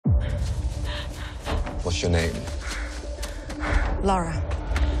What's your name? Laura.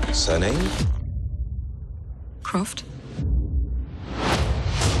 Surname? Croft.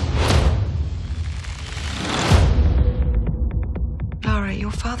 Laura, your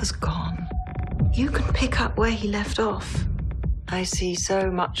father's gone. You can pick up where he left off. I see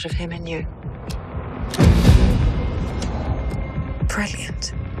so much of him in you.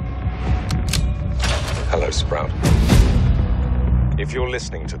 Brilliant. Hello, Sprout. If you're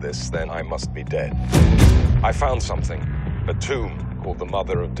listening to this, then I must be dead. I found something, a tomb called the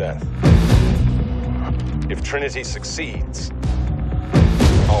Mother of Death. If Trinity succeeds,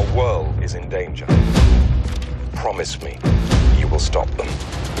 our world is in danger. Promise me you will stop them.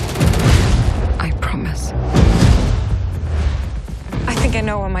 I promise. I think I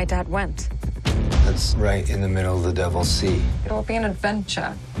know where my dad went. That's right in the middle of the Devil's Sea. It'll be an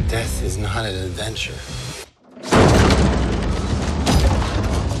adventure. Death is not an adventure.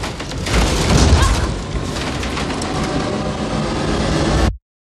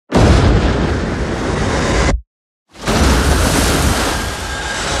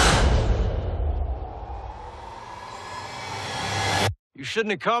 You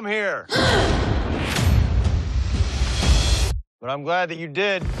shouldn't have come here. But I'm glad that you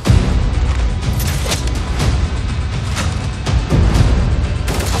did.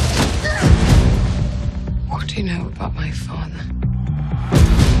 What do you know about my father?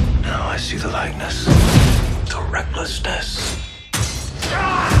 Now I see the likeness, the recklessness.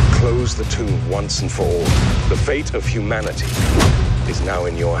 Close the tomb once and for all. The fate of humanity is now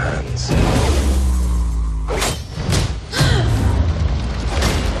in your hands.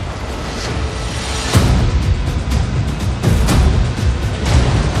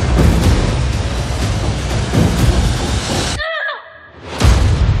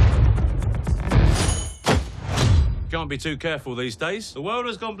 Can't be too careful these days. The world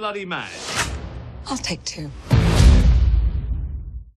has gone bloody mad. I'll take two.